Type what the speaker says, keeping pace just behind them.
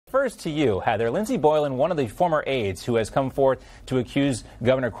First to you, Heather. Lindsey Boylan, one of the former aides who has come forth to accuse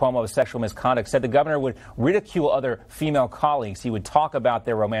Governor Cuomo of sexual misconduct, said the governor would ridicule other female colleagues. He would talk about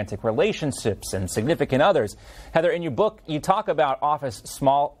their romantic relationships and significant others. Heather, in your book, you talk about office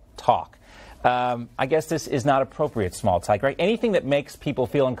small talk. I guess this is not appropriate small talk, right? Anything that makes people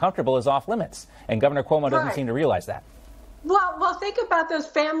feel uncomfortable is off limits, and Governor Cuomo doesn't seem to realize that. Well, think about those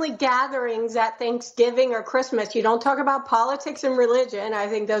family gatherings at Thanksgiving or Christmas. You don't talk about politics and religion. I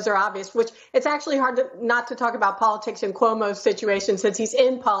think those are obvious, which it's actually hard not to talk about politics in Cuomo's situation since he's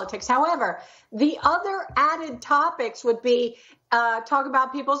in politics. However, the other added topics would be talk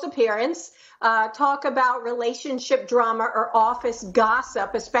about people's appearance, talk about relationship drama or office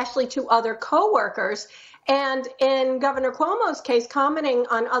gossip, especially to other coworkers. And in Governor Cuomo's case, commenting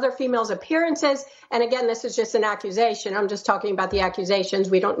on other females' appearances, and again, this is just an accusation. I'm just talking about the accusations.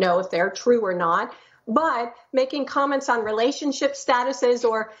 We don't know if they're true or not. But making comments on relationship statuses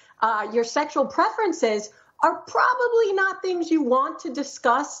or your sexual preferences are probably not things you want to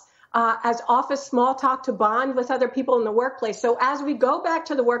discuss as office small talk to bond with other people in the workplace. So as we go back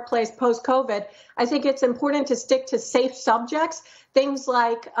to the workplace post-COVID, I think it's important to stick to safe subjects, things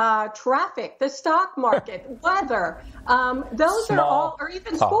like traffic, the stock market, weather. Those are all, or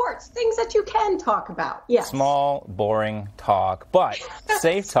even sports, things that you can talk about. Yes. Small, boring talk, but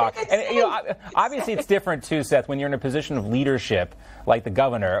safe talk. And you know, obviously it's different too, Seth, when you're in a position of leadership like the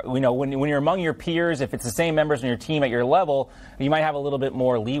governor. You know, when you're among your peers, if it's the same members on your team at your level, you might have a little bit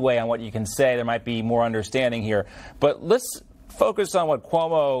more leeway on what you can say. There might be more understanding here. But let's focus on what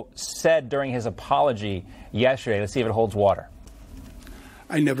Cuomo said during his apology yesterday. Let's see if it holds water.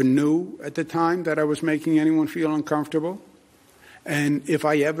 I never knew at the time that I was making anyone feel uncomfortable. And if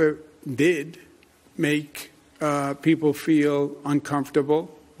I ever did make people feel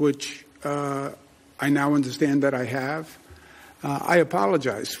uncomfortable, which I now understand that I have, I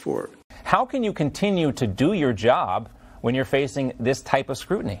apologize for it. How can you continue to do your job when you're facing this type of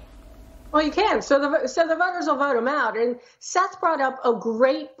scrutiny? Well, you can. So the voters will vote him out. And Seth brought up a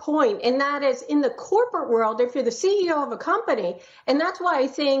great point, and that is in the corporate world, if you're the CEO of a company, and that's why I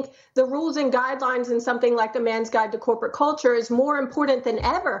think the rules and guidelines in something like the Man's Guide to Corporate Culture is more important than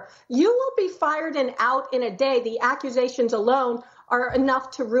ever. You will be fired and out in a day. The accusations alone are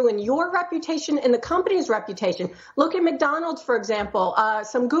enough to ruin your reputation and the company's reputation. Look at McDonald's, for example.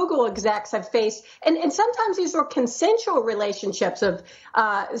 Some Google execs have faced, and sometimes these were consensual relationships of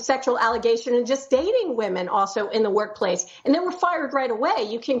sexual allegation and just dating women also in the workplace. And they were fired right away.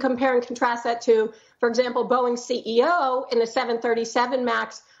 You can compare and contrast that to, for example, Boeing's CEO in the 737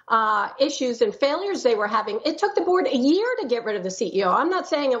 MAX issues and failures they were having. It took the board a year to get rid of the CEO. I'm not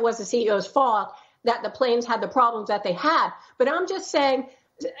saying it was the CEO's fault that the planes had the problems that they had. But I'm just saying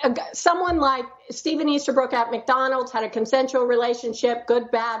someone like Stephen Easterbrook at McDonald's had a consensual relationship,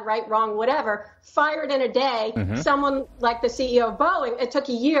 good, bad, right, wrong, whatever, fired in a day. Someone like the CEO of Boeing, it took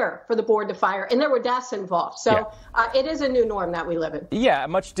a year for the board to fire, and there were deaths involved. So it is a new norm that we live in. Yeah, a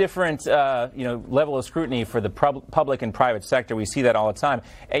much different level of scrutiny for the public and private sector. We see that all the time.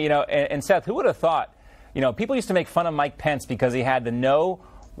 And Seth, who would have thought, people used to make fun of Mike Pence because he had the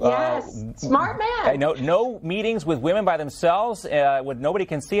smart man. No meetings with women by themselves, when nobody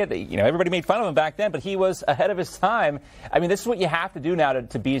can see it. Everybody made fun of him back then, but he was ahead of his time. I mean, this is what you have to do now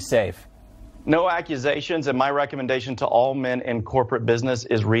to be safe. No accusations, and my recommendation to all men in corporate business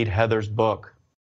is read Heather's book.